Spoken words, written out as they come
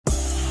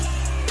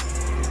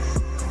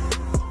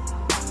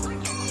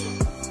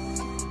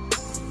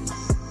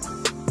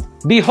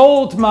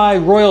Behold my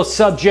royal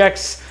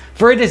subjects,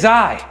 for it is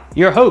I,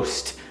 your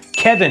host,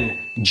 Kevin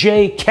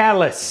J.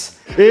 Callis.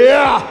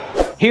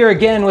 Yeah! Here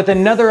again with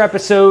another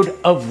episode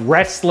of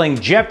Wrestling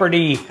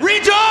Jeopardy.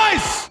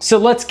 Rejoice! So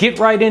let's get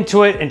right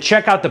into it and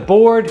check out the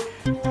board,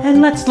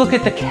 and let's look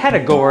at the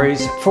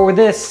categories for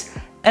this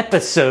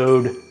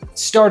episode,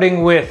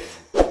 starting with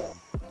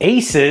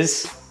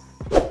aces,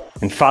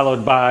 and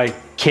followed by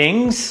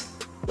kings,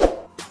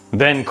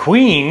 then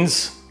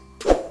queens,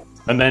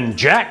 and then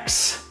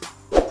jacks.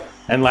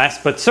 And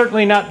last but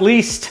certainly not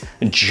least,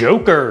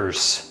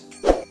 jokers.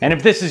 And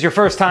if this is your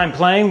first time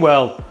playing,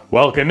 well,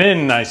 welcome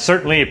in. I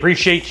certainly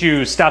appreciate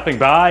you stopping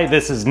by.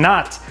 This is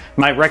not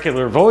my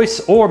regular voice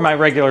or my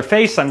regular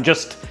face. I'm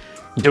just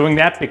doing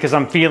that because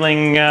I'm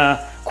feeling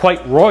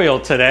quite royal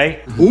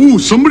today. Ooh,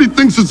 somebody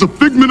thinks it's a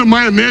figment of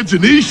my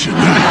imagination.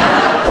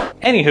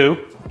 Anywho,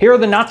 here are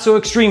the not so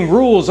extreme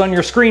rules on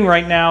your screen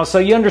right now so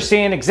you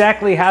understand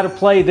exactly how to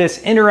play this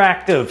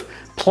interactive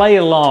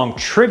play-along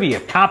trivia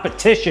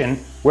competition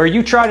where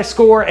you try to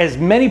score as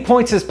many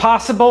points as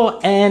possible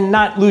and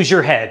not lose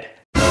your head.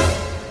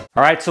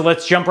 All right, so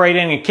let's jump right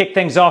in and kick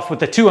things off with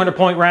the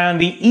 200-point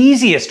round, the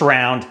easiest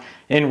round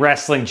in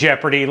Wrestling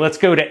Jeopardy. Let's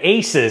go to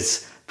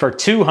aces for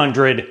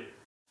 200.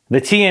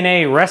 The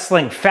TNA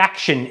wrestling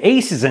faction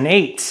Aces and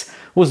Eights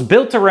was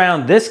built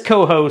around this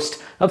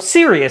co-host of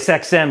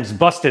SiriusXM's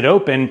Busted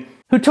Open,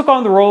 who took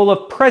on the role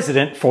of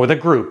president for the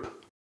group.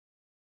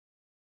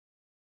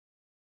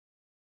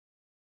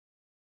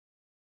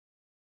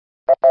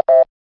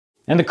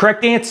 And the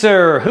correct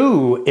answer,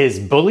 who is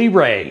Bully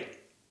Ray?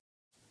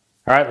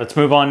 All right, let's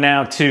move on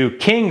now to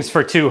kings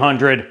for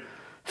 200.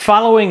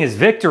 Following his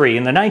victory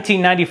in the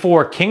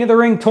 1994 King of the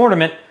Ring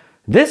tournament,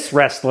 this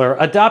wrestler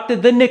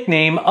adopted the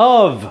nickname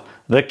of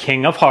the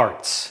King of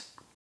Hearts.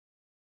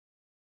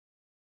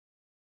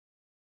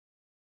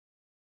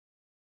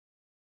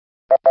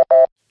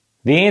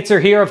 The answer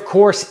here, of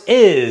course,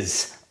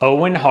 is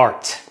Owen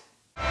Hart.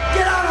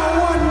 Get out on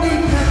one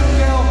knee,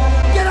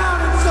 Pettingill. Get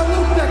out and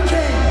salute the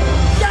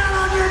king.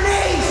 Down on your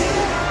knees.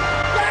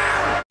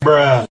 Down.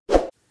 Bruh.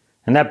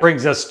 And that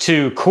brings us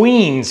to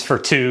queens for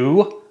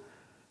 2.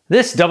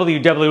 This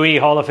WWE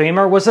Hall of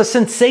Famer was a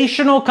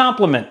sensational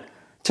compliment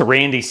to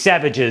Randy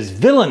Savage's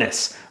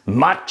villainous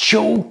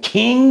Macho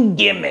King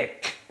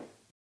gimmick.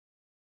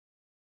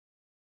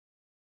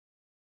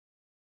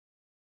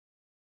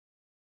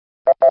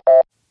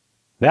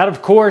 That,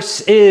 of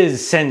course,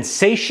 is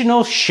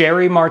sensational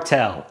Sherry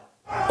Martel.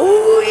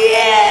 Oh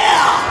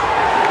yeah!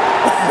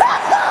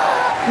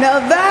 Now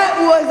that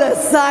was a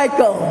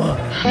cycle.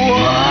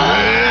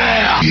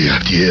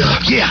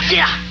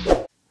 Yeah.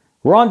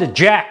 We're on to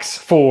jacks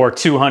for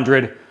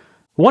 200.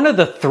 One of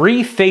the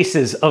 3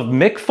 faces of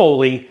Mick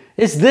Foley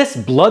is this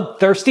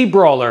bloodthirsty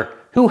brawler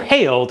who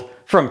hailed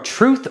from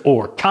Truth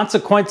or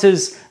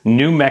Consequences,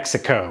 New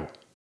Mexico.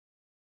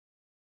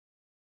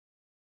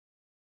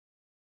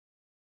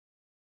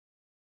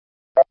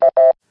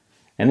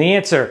 And the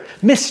answer,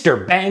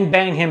 Mr. Bang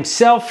Bang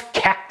himself,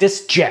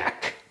 Cactus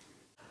Jack.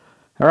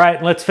 All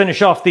right, let's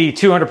finish off the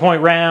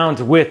 200-point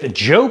round with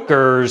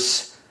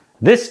jokers.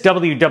 This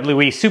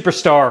WWE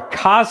superstar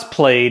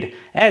cosplayed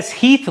as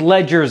Heath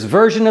Ledger's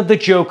version of the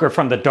Joker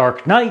from The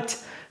Dark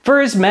Knight for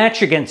his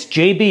match against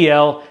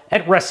JBL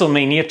at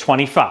WrestleMania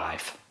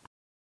 25.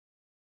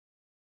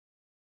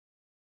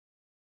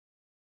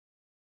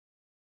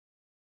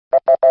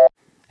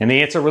 And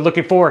the answer we're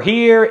looking for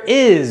here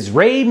is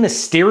Rey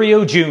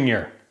Mysterio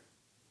Jr.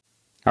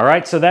 All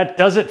right, so that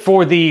does it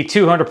for the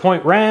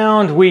 200-point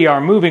round. We are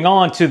moving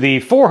on to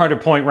the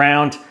 400-point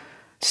round,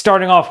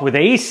 starting off with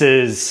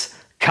aces,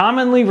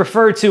 commonly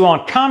referred to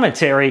on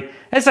commentary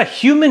as a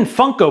human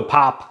Funko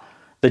Pop.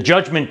 The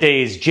Judgment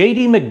Day's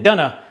J.D.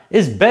 McDonough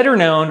is better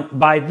known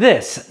by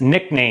this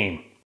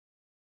nickname.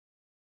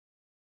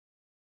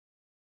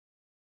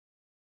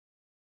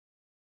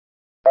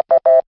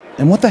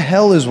 And what the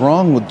hell is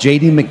wrong with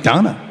J.D.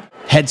 McDonough?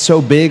 Head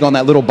so big on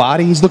that little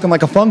body, he's looking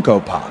like a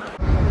Funko Pop.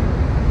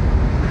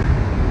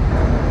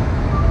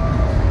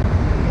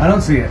 I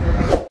don't see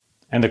it.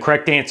 And the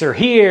correct answer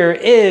here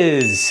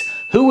is,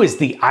 who is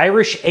the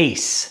Irish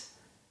Ace?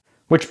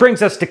 Which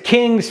brings us to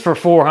kings for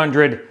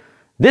 400.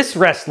 This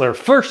wrestler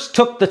first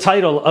took the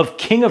title of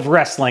King of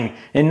Wrestling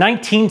in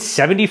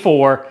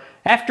 1974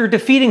 after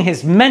defeating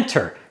his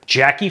mentor,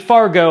 Jackie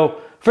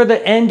Fargo, for the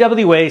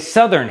NWA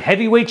Southern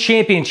Heavyweight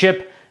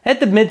Championship at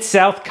the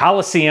Mid-South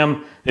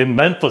Coliseum in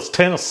Memphis,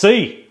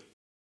 Tennessee.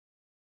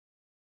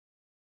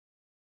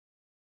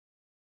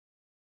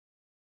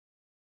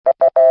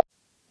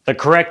 The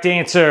correct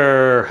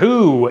answer,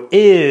 who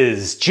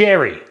is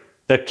Jerry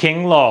the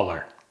King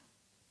Lawler?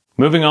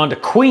 Moving on to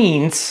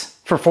queens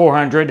for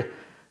 400.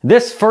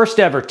 This first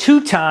ever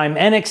 2-time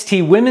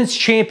NXT Women's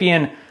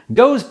Champion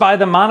goes by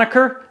the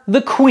moniker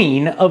the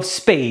Queen of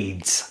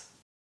Spades.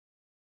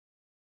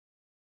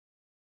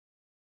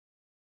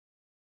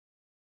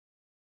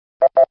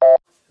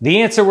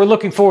 The answer we're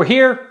looking for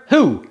here,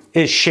 who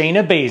is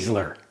Shayna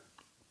Baszler?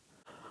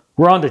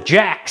 We're on to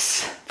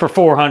jacks for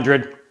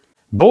 400.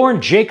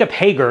 Born Jacob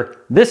Hager,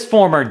 this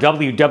former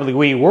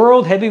WWE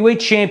World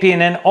Heavyweight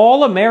Champion and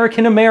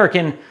All-American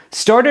American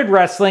started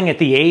wrestling at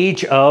the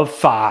age of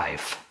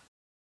 5.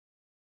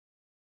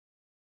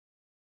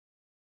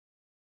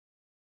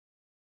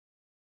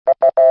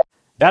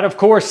 That, of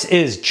course,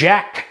 is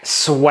Jack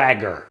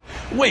Swagger.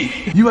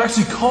 Wait, you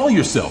actually call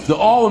yourself the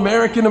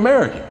All-American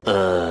American?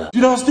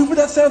 You know how stupid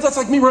that sounds? That's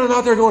like me running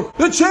out there going,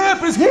 the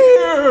champ is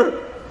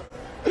here!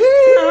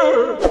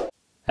 Here!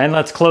 And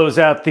let's close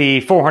out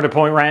the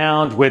 400-point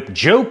round with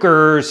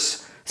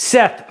Jokers.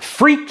 Seth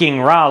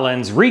freaking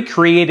Rollins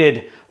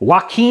recreated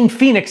Joaquin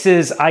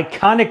Phoenix's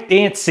iconic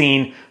dance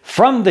scene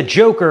from The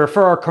Joker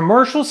for our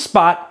commercial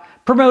spot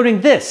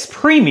promoting this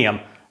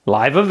premium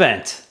live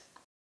event.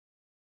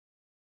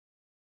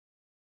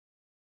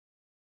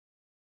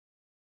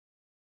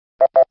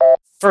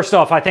 First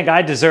off, I think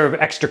I deserve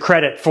extra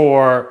credit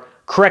for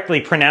correctly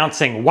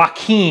pronouncing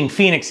Joaquin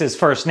Phoenix's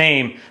first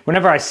name.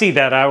 Whenever I see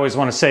that, I always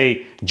want to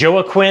say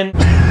Joaquin.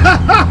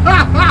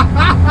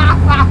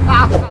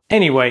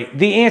 Anyway,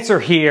 the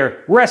answer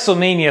here,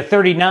 WrestleMania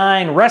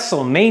 39,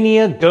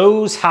 WrestleMania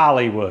Goes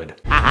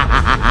Hollywood.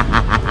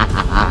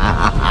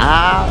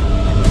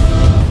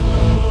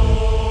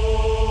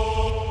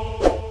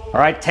 All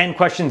right, 10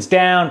 questions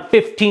down,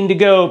 15 to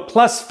go,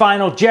 plus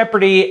Final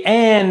Jeopardy,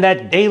 and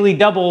that daily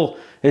double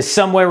is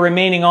somewhere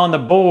remaining on the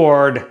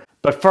board.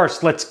 But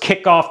first, let's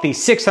kick off the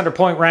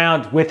 600-point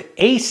round with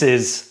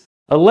aces.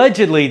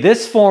 Allegedly,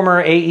 this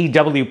former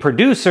AEW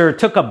producer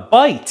took a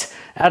bite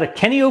out of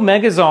Kenny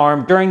Omega's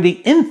arm during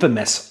the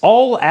infamous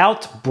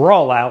all-out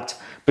brawl-out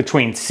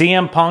between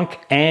CM Punk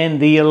and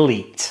the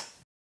Elite.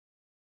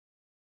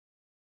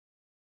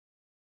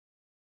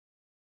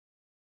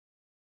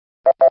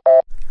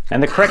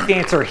 And the correct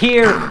answer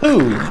here,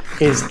 who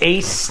is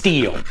Ace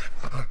Steel?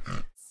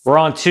 We're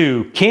on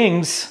to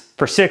Kings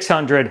for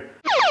 600.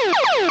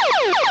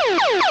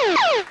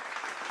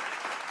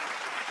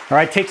 All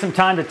right, take some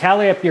time to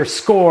tally up your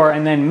score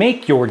and then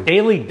make your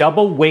daily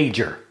double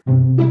wager.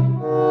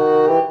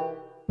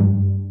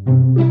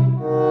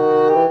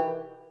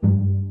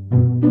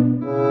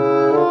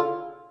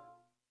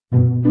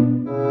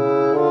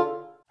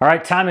 All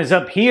right, time is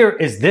up. Here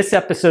is this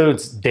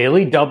episode's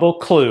daily double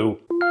clue.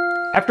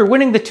 After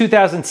winning the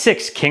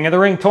 2006 King of the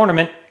Ring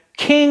tournament,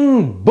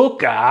 King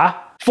Booker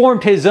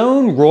formed his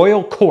own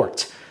royal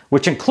court,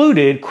 which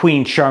included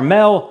Queen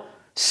Sharmell,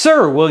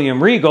 Sir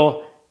William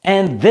Regal,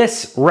 and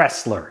this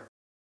wrestler.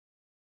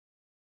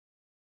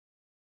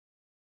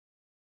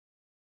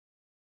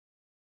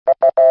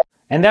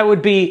 And that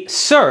would be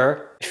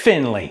Sir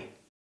Finlay.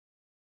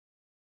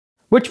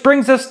 Which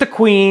brings us to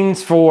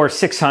Queens for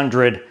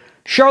 600.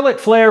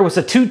 Charlotte Flair was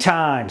a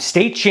 2-time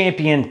state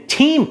champion,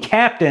 team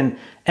captain,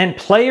 and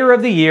player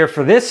of the year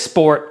for this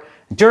sport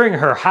during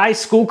her high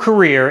school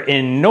career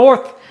in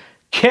North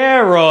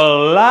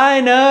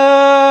Carolina.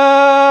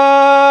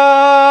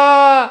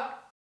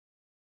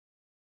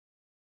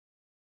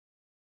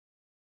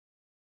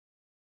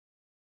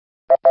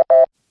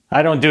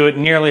 I don't do it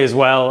nearly as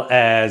well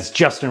as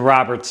Justin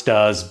Roberts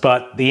does,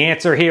 but the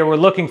answer here we're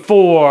looking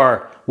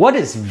for, what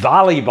is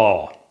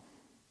volleyball?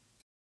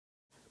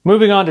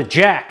 Moving on to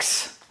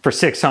jacks for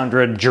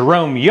 600,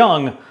 Jerome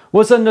Young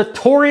was a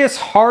notorious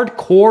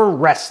hardcore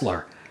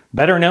wrestler,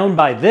 better known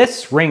by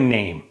this ring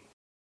name.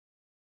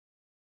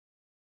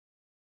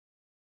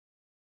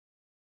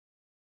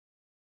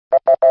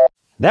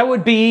 That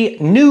would be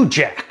New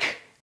Jack.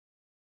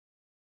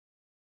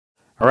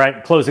 All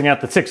right, closing out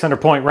the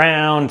 600-point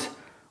round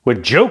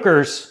with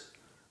Jokers.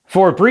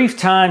 For a brief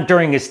time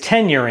during his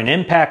tenure in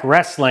Impact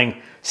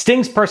Wrestling,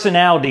 Sting's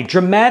personality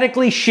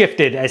dramatically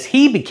shifted as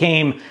he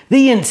became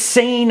the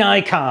insane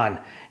icon,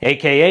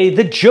 aka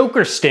the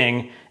Joker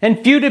Sting, and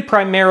feuded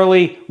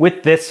primarily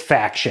with this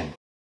faction.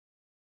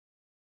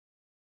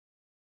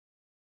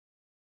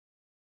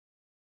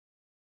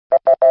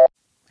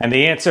 And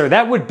the answer,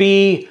 that would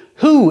be,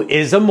 who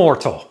is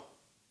immortal?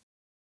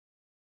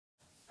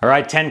 All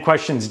right, 10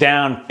 questions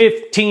down,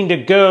 15 to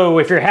go.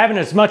 If you're having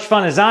as much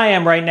fun as I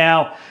am right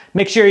now,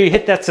 make sure you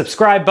hit that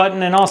subscribe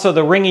button and also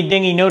the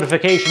ringy-dingy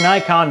notification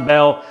icon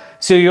bell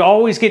so you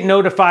always get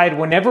notified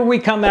whenever we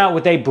come out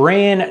with a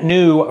brand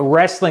new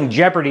Wrestling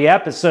Jeopardy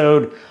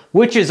episode,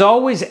 which is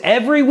always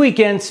every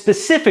weekend,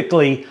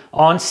 specifically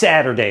on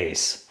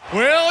Saturdays.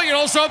 Well, you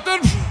know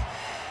something?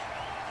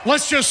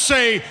 Let's just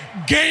say,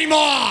 game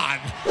on!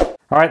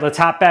 All right, let's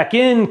hop back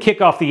in,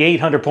 kick off the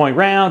 800-point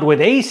round with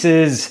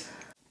aces.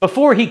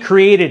 Before he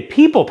created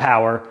People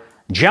Power,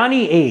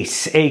 Johnny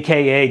Ace,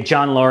 aka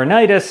John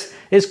Laurinaitis,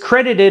 is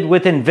credited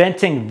with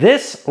inventing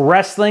this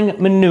wrestling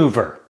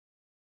maneuver.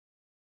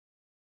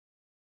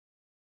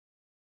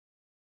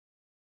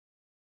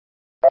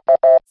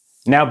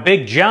 Now,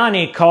 Big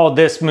Johnny called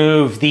this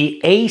move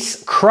the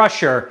Ace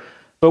Crusher,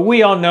 but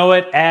we all know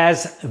it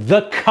as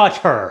the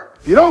Cutter.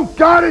 If you don't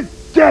got it,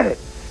 get it.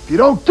 If you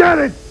don't get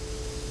it,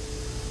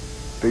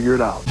 figure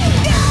it out.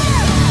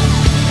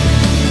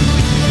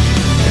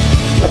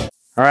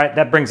 All right,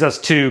 that brings us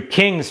to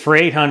Kings for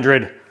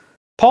 800.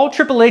 Paul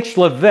Triple H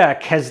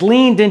Levesque has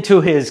leaned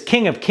into his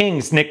King of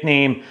Kings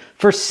nickname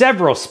for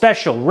several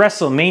special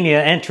WrestleMania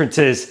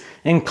entrances,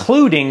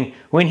 including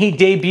when he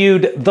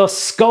debuted the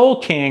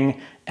Skull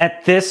King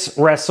at this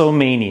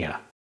WrestleMania.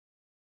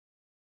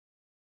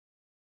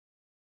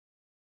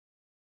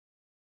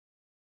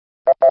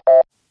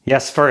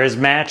 Yes, for his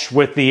match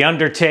with The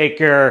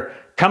Undertaker,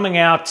 coming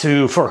out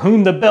to For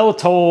Whom the Bell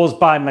Tolls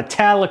by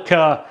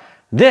Metallica,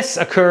 this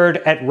occurred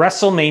at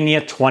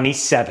WrestleMania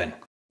 27.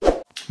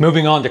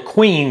 Moving on to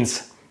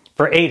Queens,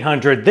 for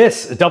 800,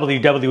 this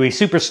WWE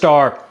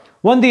superstar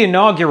won the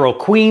inaugural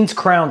Queen's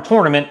Crown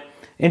Tournament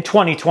in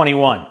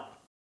 2021.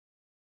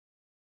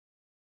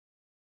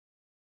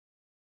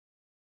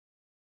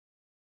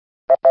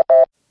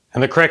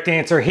 And the correct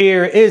answer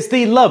here is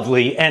the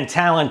lovely and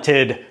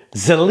talented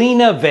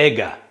Zelina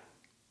Vega.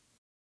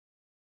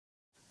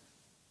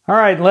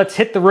 Alright, let's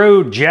hit the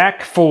road,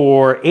 Jack,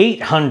 for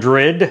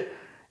 800.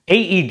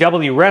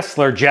 AEW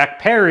wrestler Jack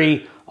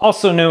Perry,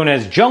 also known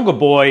as Jungle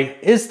Boy,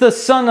 is the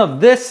son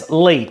of this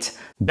late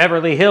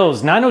Beverly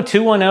Hills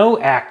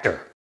 90210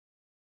 actor.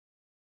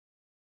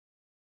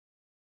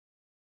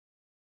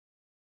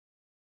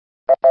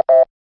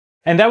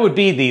 And that would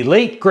be the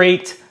late,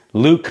 great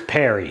Luke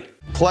Perry.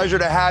 Pleasure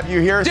to have you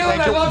here. Dylan,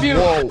 I love you.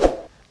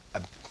 Whoa.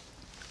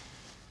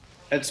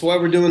 That's why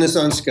we're doing this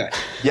on Skype.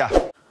 Yeah.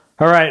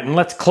 All right, and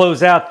let's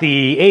close out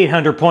the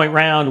 800-point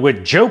round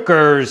with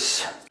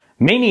Jokers.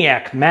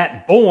 Maniac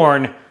Matt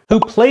Bourne, who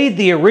played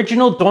the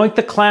original Doink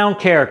the Clown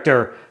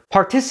character,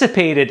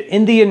 participated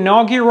in the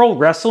inaugural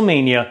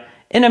WrestleMania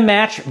in a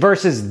match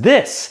versus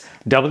this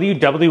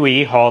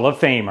WWE Hall of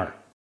Famer.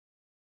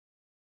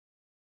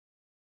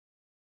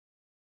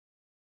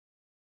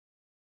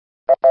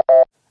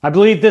 I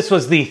believe this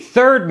was the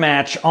third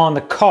match on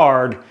the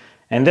card,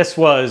 and this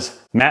was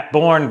Matt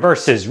Bourne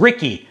versus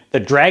Ricky the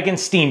Dragon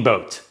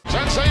Steamboat.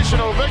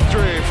 Sensational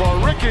victory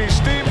for Ricky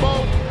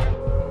Steamboat.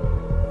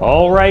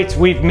 All right,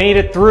 we've made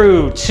it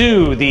through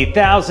to the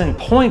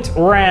 1,000-point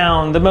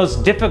round, the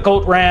most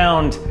difficult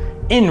round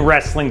in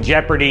Wrestling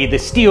Jeopardy. The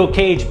steel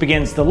cage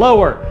begins to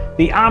lower,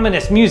 the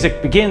ominous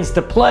music begins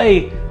to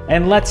play,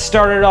 and let's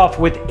start it off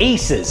with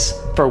aces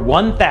for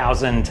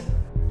 1,000.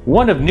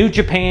 One of New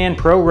Japan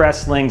Pro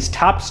Wrestling's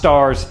top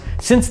stars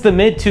since the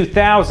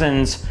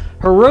mid-2000s,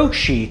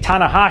 Hiroshi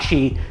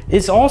Tanahashi,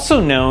 is also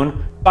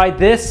known by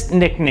this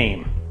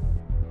nickname.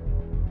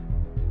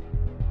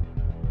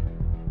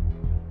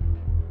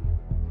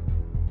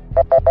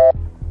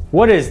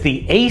 What is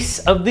the ace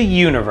of the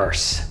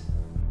universe?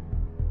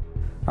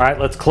 All right,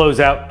 let's close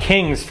out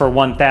Kings for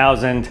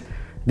 1,000.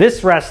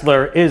 This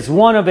wrestler is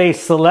one of a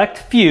select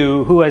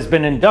few who has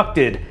been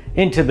inducted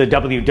into the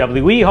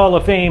WWE Hall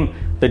of Fame,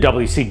 the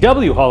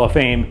WCW Hall of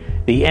Fame,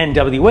 the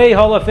NWA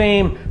Hall of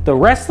Fame, the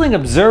Wrestling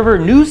Observer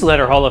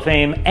Newsletter Hall of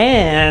Fame,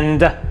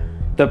 and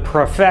the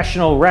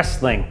Professional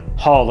Wrestling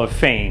Hall of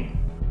Fame.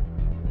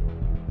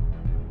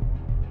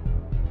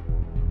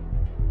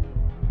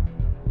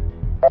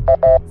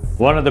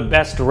 One of the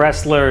best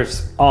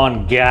wrestlers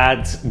on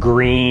God's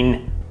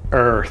green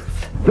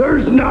earth.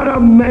 There's not a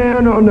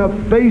man on the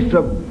face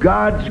of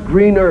God's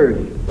green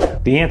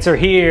earth. The answer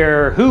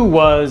here, who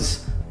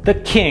was the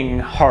King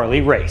Harley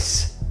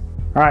Race?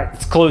 All right,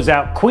 let's close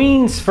out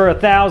Queens for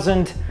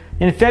 1,000.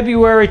 In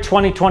February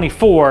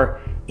 2024,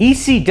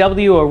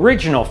 ECW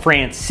original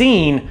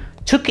Francine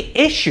took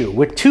issue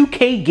with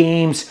 2K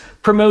Games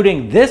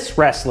promoting this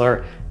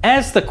wrestler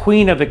as the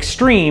Queen of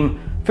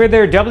Extreme for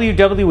their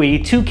WWE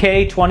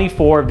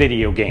 2K24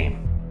 video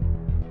game.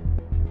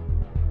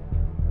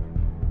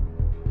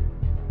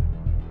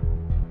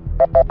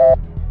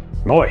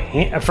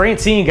 Boy,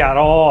 Francine got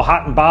all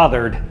hot and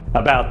bothered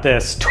about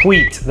this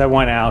tweet that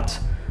went out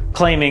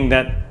claiming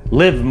that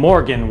Liv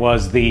Morgan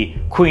was the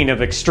Queen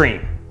of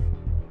Extreme.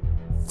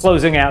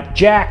 Closing out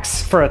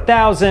Jax for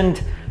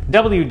 1,000,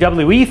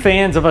 WWE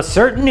fans of a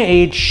certain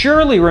age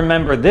surely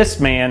remember this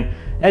man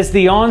as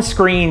the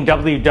on-screen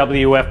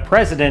WWF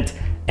president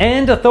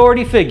and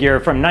authority figure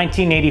from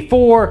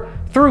 1984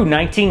 through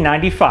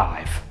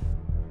 1995.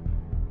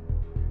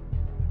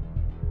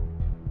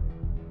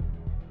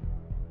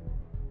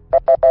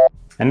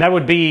 And that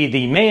would be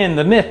the man,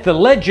 the myth, the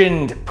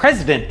legend,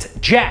 President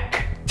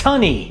Jack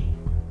Tunney.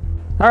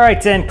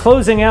 Alright, and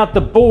closing out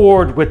the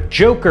board with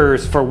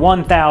Jokers for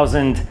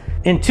 1,000.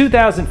 In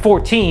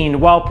 2014,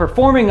 while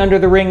performing under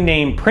the ring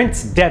name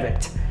Prince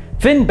Devitt,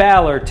 Finn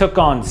Balor took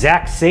on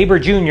Zack Sabre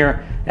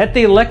Jr. at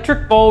the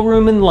Electric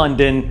Ballroom in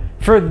London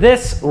for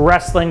this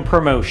wrestling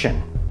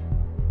promotion.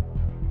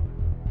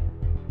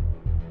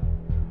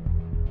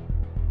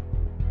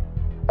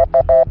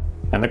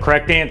 And the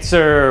correct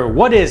answer,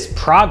 what is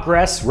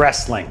Progress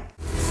Wrestling?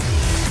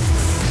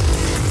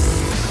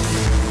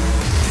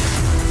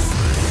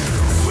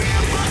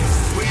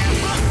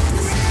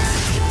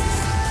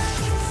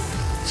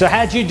 So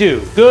how'd you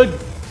do? Good?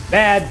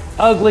 Bad?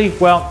 Ugly?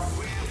 Well,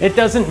 it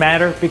doesn't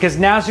matter because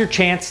now's your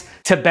chance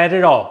to bet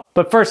it all.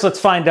 But first, let's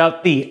find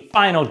out the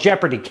final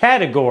Jeopardy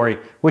category,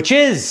 which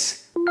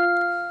is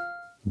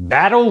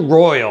Battle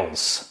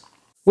Royals.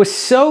 With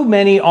so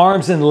many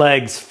arms and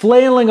legs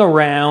flailing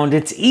around,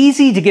 it's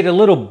easy to get a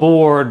little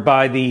bored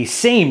by the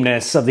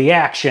sameness of the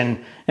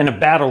action in a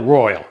battle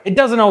royal. It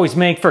doesn't always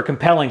make for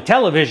compelling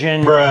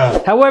television.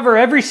 Bruh. However,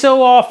 every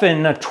so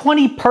often, a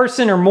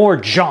 20-person or more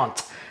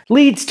jaunt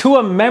leads to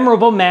a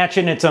memorable match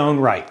in its own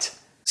right.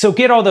 So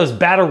get all those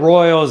battle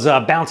royals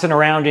bouncing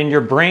around in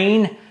your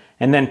brain,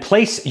 and then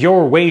place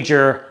your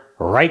wager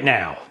right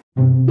now.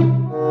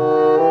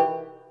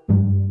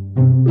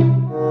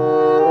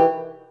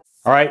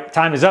 All right,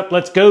 time is up.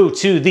 Let's go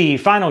to the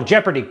final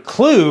Jeopardy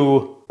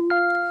clue.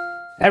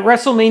 At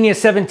WrestleMania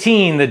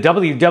 17, the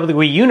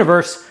WWE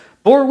Universe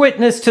bore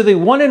witness to the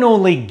one and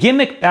only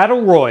gimmick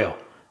battle royal,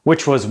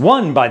 which was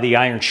won by the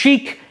Iron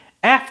Sheik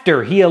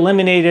after he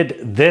eliminated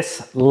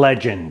this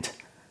legend.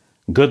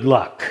 Good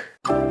luck.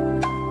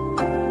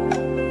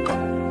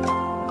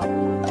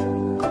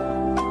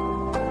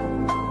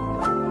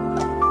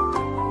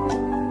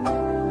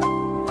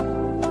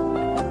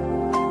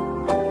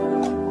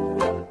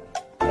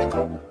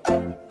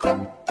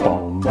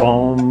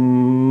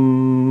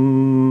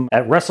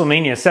 At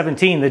WrestleMania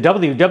 17, the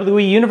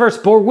WWE Universe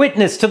bore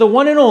witness to the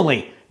one and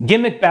only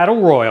gimmick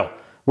battle royal,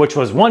 which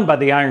was won by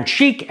the Iron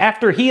Sheik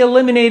after he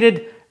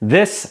eliminated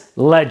this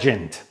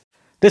legend.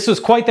 This was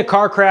quite the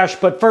car crash,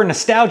 but for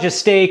nostalgia's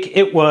sake,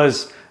 it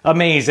was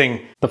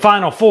amazing. The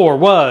final four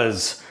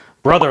was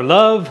Brother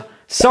Love,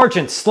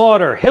 Sergeant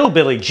Slaughter,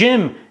 Hillbilly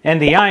Jim,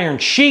 and the Iron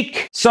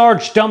Sheik.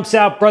 Sarge dumps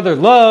out Brother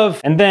Love,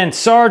 and then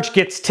Sarge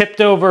gets tipped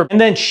over, and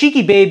then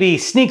Sheiky Baby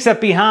sneaks up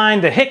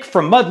behind the hick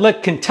from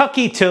Mudlick,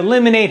 Kentucky to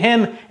eliminate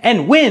him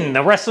and win the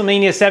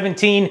WrestleMania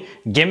 17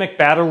 Gimmick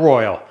Battle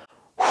Royal.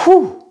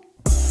 Whew!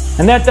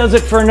 And that does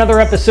it for another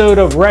episode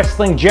of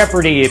Wrestling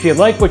Jeopardy! If you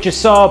like what you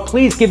saw,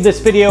 please give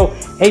this video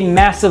a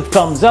massive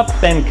thumbs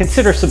up and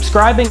consider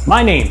subscribing.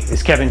 My name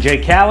is Kevin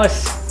J.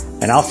 Callis,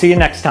 and I'll see you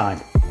next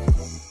time.